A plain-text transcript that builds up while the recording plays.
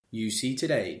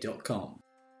uctoday.com.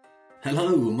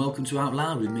 Hello and welcome to Out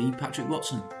Loud with me, Patrick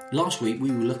Watson. Last week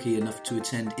we were lucky enough to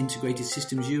attend Integrated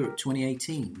Systems Europe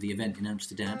 2018, the event in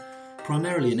Amsterdam.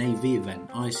 Primarily an AV event,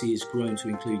 ISE has grown to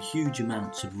include huge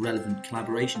amounts of relevant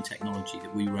collaboration technology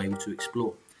that we were able to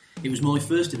explore. It was my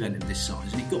first event of this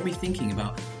size and it got me thinking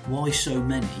about why so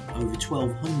many, over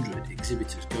 1,200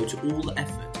 exhibitors go to all the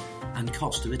effort and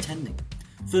cost of attending.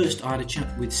 First, I had a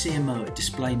chat with CMO at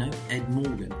DisplayNote, Ed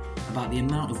Morgan, about the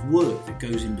amount of work that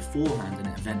goes in beforehand in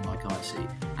an event like ISE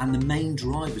and the main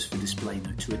drivers for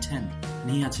DisplayNote to attend,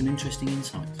 and he had some interesting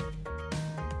insights.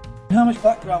 How much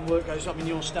background work goes up in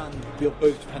your stand? Your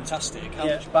booth, fantastic. How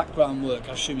much background work?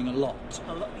 I'm assuming a lot.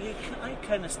 I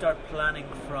kind of start planning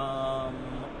from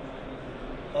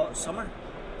summer.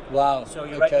 Wow. So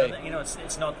you're right.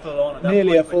 It's not full on at that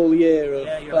Nearly point, a full year of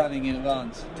planning right, in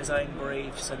advance. Design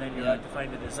briefs, and then you're out to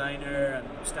find a designer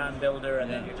and stand builder, and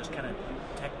then you're just kind of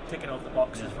ticking off the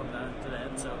boxes from that to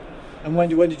then. So. And when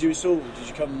did you install? Did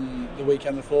you come the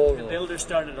weekend before? The builder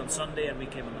started on Sunday, and we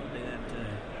came on Monday then.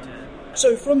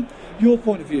 So from your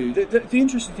point of view, the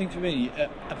interesting thing for me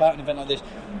about an event like this,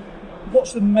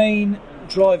 what's the main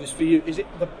drivers for you? Is it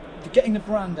the getting the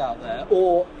brand out there,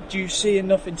 or do you see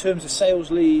enough in terms of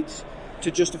sales leads to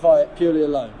justify it purely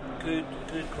alone? Good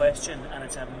question, and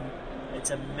it's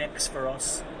a mix for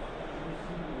us.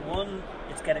 One,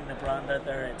 it's getting the brand out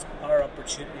there. It's our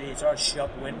opportunity. It's our shop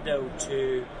window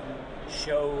to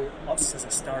show us as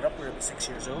a startup. We're about 6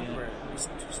 years old. We're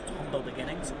just humble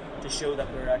beginnings to show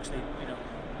that we're actually,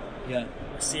 a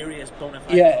serious bona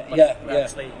fide company.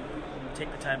 Actually take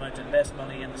the time out to invest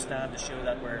money in the stand to show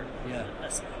that we're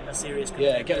a serious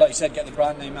company. Yeah, like you said, get the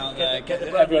brand name out there, get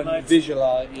everyone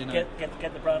visualise.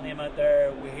 Get the brand name out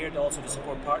there. We're here also to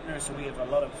support partners, so we have a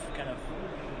lot of kind of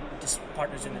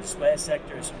partners in the display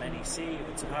sector. There's NEC,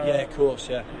 with Sahara. Yeah, of course,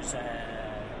 yeah. There's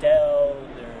Dell.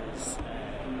 There's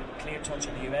ClearTouch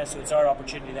in the US, so it's our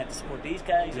opportunity then to support these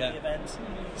guys at the events,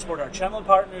 support our channel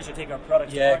partners who take our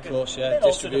products to market. Of course, and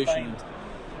distribution.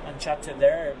 And chat to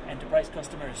their enterprise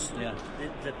customers,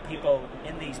 the people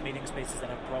in these meeting spaces that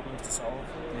have problems to solve.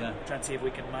 Try and see if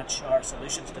we can match our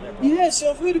solutions to their problems. Yeah,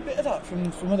 so I've heard a bit of that from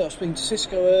others. I was speaking to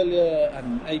Cisco earlier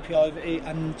and API,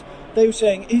 and they were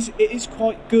saying it is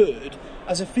quite good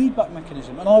as a feedback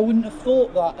mechanism, and I wouldn't have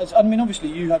thought that. Obviously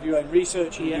you have your own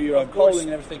research and you do your own polling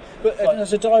and everything, but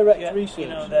as a direct research,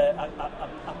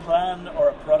 a plan or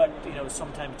a product,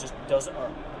 sometimes just doesn't, or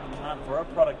a plan for a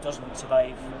product doesn't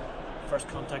survive first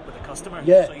contact with the customer.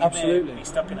 Yeah, so you absolutely. may be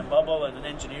stuck in a bubble and an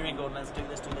engineering going, let's do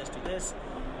this,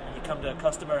 and you come to a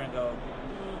customer and go,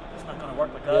 it's not going to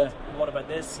work like that. What about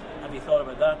this? Have you thought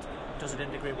about that? Does it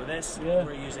integrate with this?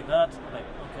 We're using that. Like,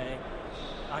 okay.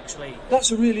 Actually,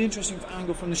 that's a really interesting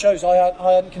angle from the shows. I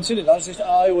hadn't considered that.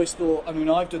 I always thought,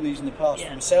 I've done these in the past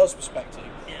from a sales perspective,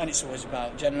 and it's always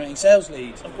about generating sales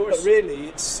leads. Of course. But really,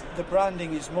 it's the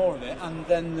branding is more of it, and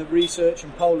then the research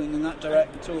and polling and that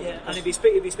direct talk. Yeah, and if you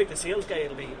speak to sales guy,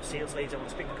 it'll be sales leads. I want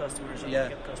to speak to customers. I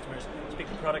want to get customers. Speak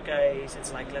to product guys.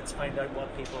 It's like, let's find out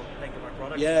what people think of our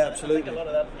product. Yeah, absolutely. I think a lot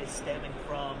of that is stemming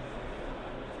from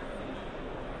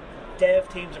dev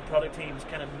teams and product teams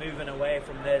kind of moving away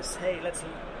from this. Hey, let's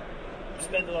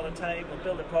spend a lot of time, we'll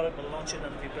build a product, we'll launch it,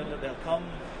 and if you build it, they'll come.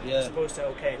 As opposed to,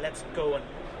 okay, let's go and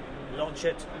launch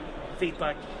it,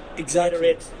 feedback,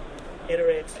 iterate.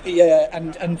 Yeah,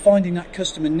 and finding that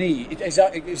customer need is,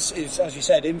 as you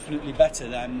said, infinitely better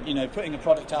than putting a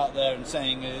product out there and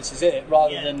saying this is it,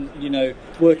 rather than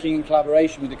working in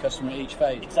collaboration with the customer at each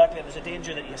phase. Exactly. There's a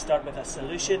danger that you start with a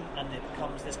solution and it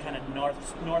becomes this kind of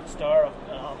north star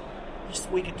of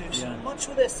we could do so much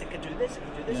with this. It could do this. It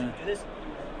could do this. It could do this.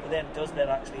 But then, does that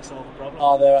actually solve a problem?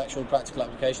 Are there actual practical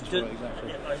applications for it?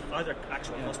 Exactly. Are there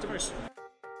actual customers?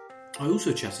 I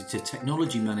also chatted to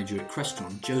technology manager at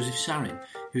Crestron, Joseph Sarin,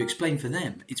 who explained for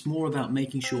them it's more about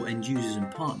making sure end users and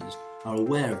partners are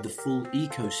aware of the full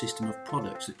ecosystem of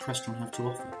products that Crestron have to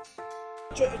offer.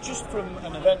 Just from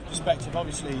an event perspective,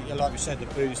 obviously, like we said, the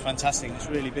booth is fantastic. It's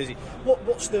really busy.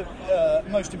 What's the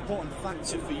most important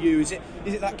factor for you? Is it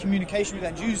that communication with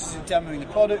end users? Is it demoing the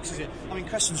products? Is it?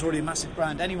 Crestron's already a massive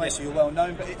brand anyway, so you're well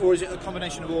known. Or is it a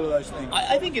combination of all of those things?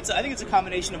 I think it's a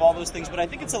combination of all those things. But I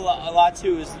think it's a lot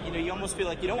too. Is you almost feel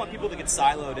like you don't want people to get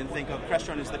siloed and think of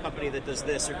Crestron as the company that does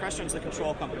this, or Crestron's the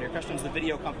control company, or Crestron's the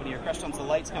video company, or Crestron's the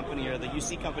lights company, or the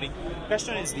UC company.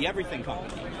 Crestron is the everything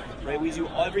company, right? We do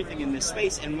everything in this space.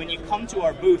 And when you come to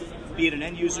our booth, be it an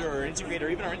end user or an integrator, or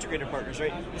even our integrator partners,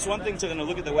 right? It's one thing to then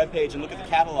look at the webpage and look at the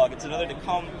catalog. It's another to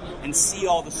come and see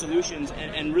all the solutions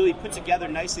and really put together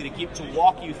nicely to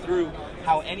walk you through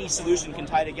how any solution can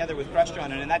tie together with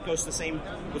Crestron. And that goes the same.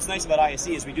 What's nice about ISE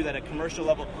is we do that at commercial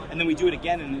level, and then we do it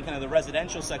again in kind of the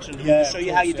residential section to show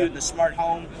you how you do it in the smart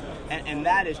home. And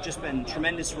that has just been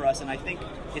tremendous for us. And I think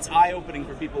it's eye-opening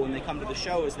for people when they come to the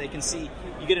show, as they can see,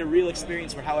 you get a real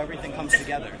experience for how everything comes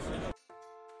together.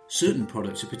 Certain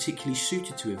products are particularly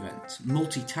suited to events.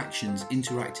 Multi-Taction's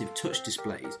interactive touch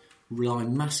displays rely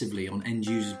massively on end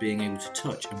users being able to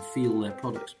touch and feel their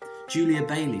products. Julia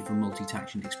Bailey from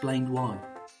Multi-Taction explained why.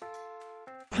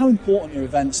 How important are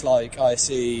events like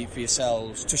ISE for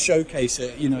yourselves to showcase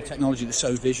technology that's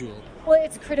so visual? Well,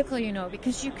 it's critical,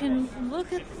 because you can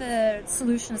look at the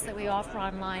solutions that we offer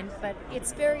online, but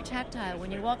it's very tactile.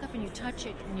 When you walk up and you touch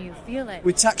it and you feel it.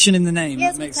 With Taction in the name,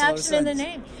 yes, that makes with a lot of Taction in the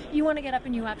sense. name. You want to get up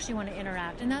and you actually want to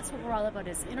interact, and that's what we're all about,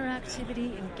 is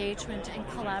interactivity, engagement, and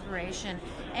collaboration.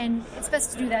 And it's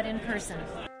best to do that in person.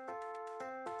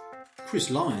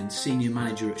 Chris Lyons, Senior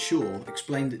Manager at Shaw,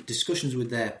 explained that discussions with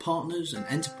their partners and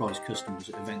enterprise customers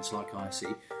at events like ISE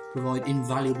provide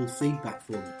invaluable feedback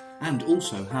for them, and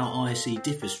also how ISE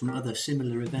differs from other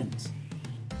similar events.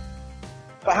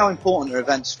 But how important are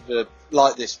events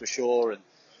like this for Shaw?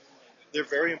 They're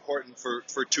very important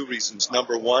for two reasons.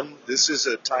 Number one, this is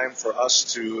a time for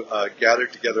us to gather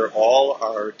together all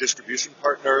our distribution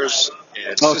partners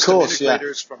and system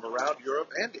integrators from around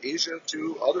Europe and Asia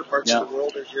to other parts of the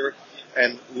world are here,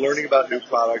 and learning about new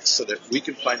products so that we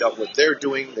can find out what they're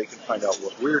doing, they can find out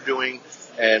what we're doing,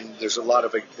 and there's a lot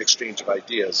of exchange of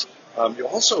ideas. You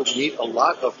also meet a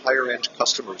lot of higher-end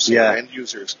customers, end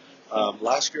users.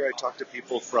 Last year I talked to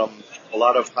people from a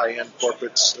lot of high-end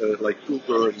corporates like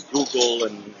Uber and Google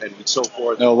and so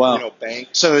forth. Oh, wow.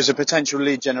 Banks. So as a potential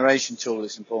lead generation tool,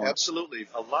 it's important. Absolutely.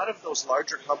 A lot of those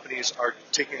larger companies are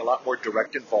taking a lot more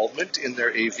direct involvement in their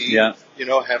AV.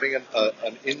 Having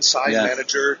an inside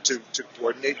manager to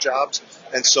coordinate jobs.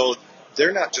 And so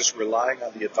they're not just relying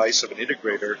on the advice of an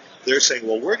integrator. They're saying,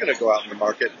 well, we're going to go out in the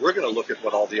market. We're going to look at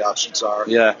what all the options are.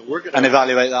 And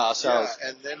evaluate that ourselves.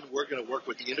 And then we're going to work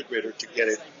with the integrator to get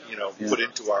it, put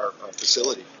into our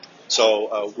facility.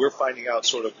 So we're finding out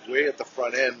sort of way at the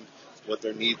front end what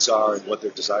their needs are and what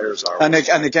their desires are. And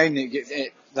again,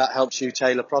 that helps you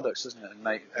tailor products, doesn't it? And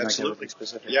make everything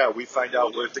specific. Yeah, we find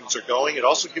out where things are going. It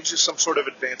also gives you some sort of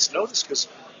advance notice, because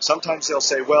sometimes they'll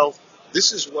say, well,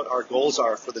 this is what our goals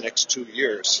are for the next 2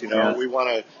 years. We want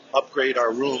to upgrade our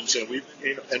rooms, and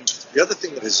and the other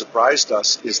thing that has surprised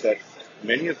us is that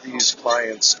many of these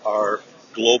clients are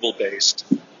global based,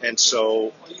 and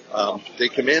so they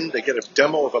come in, they get a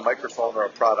demo of a microphone or a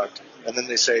product, and then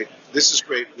they say, "This is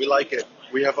great, we like it.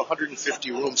 We have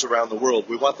 150 rooms around the world.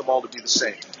 We want them all to be the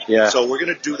same. So we're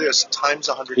going to do this times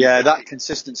 150. Yeah, that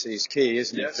consistency is key,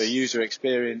 isn't it, for user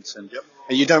experience? And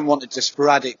you don't want a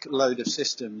sporadic load of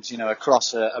systems,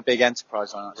 across a big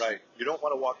enterprise on it. Right. You don't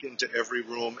want to walk into every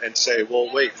room and say,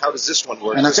 well, wait, how does this one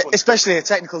work? And especially a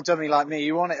technical dummy like me,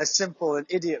 you want it as simple and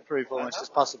idiot-proof almost as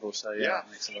possible. So, it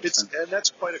makes a lot of sense. And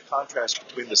that's quite a contrast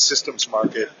between the systems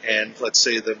market and, let's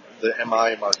say, the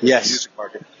MI market, the music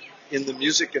market. In the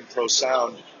music and pro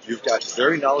sound, you've got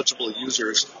very knowledgeable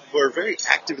users who are very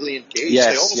actively engaged.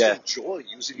 They almost enjoy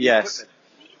using the equipment.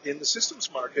 In the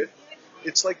systems market,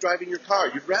 it's like driving your car.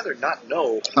 You'd rather not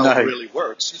know how it really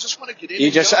works. You just want to get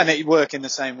in and it work in the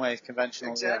same way as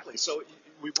conventional. Exactly. So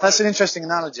that's an interesting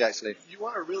analogy, actually. You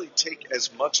want to really take as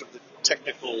much of the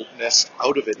technicalness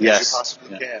out of it as you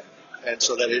possibly can, and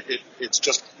so that it's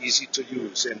just easy to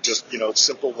use and just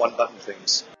simple one-button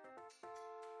things.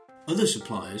 Other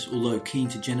suppliers, although keen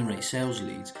to generate sales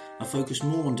leads, are focused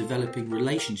more on developing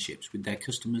relationships with their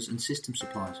customers and system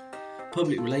suppliers.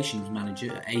 Public Relations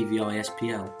Manager at AVI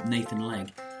SPL, Nathan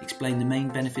Legg, explained the main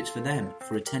benefits for them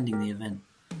for attending the event.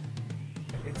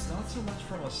 It's not so much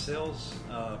from a sales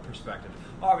perspective.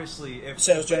 Obviously, if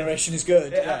sales generation is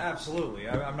good, absolutely.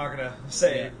 I'm not going to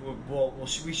say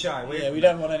we shy away. We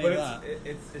don't want any of that.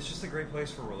 It's just a great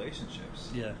place for relationships.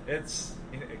 Yeah, it's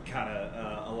kind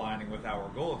of aligning with our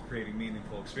goal of creating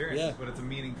meaningful experiences. But it's a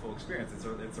meaningful experience.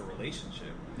 It's a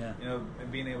relationship. Yeah.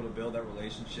 And being able to build that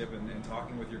relationship and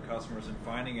talking with your customers and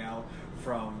finding out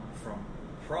from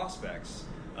prospects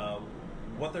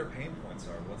what their pain points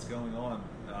are, what's going on.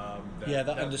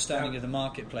 That understanding of the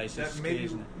marketplace is key,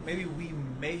 isn't it? Maybe we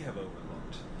may have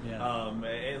overlooked,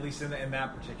 at least in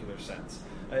that particular sense.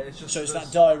 It's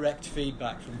that direct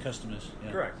feedback from customers.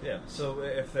 Yeah. Correct. Yeah. So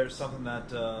if there's something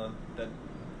that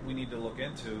we need to look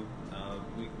into,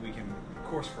 we can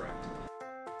course correct.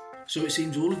 So it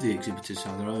seems all of the exhibitors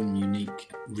have their own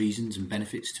unique reasons and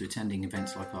benefits to attending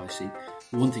events like ISE.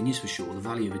 One thing is for sure, the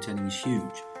value of attending is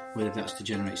huge, whether that's to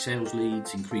generate sales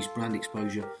leads, increase brand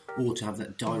exposure, or to have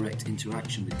that direct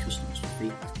interaction with customers for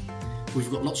feedback.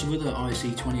 We've got lots of other ISE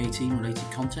 2018 related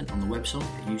content on the website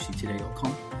at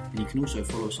uctoday.com, and you can also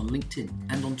follow us on LinkedIn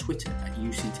and on Twitter at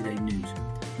UC Today News.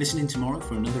 Listen in tomorrow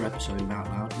for another episode of Out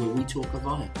Loud where we talk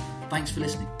Avaya. Thanks for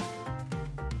listening.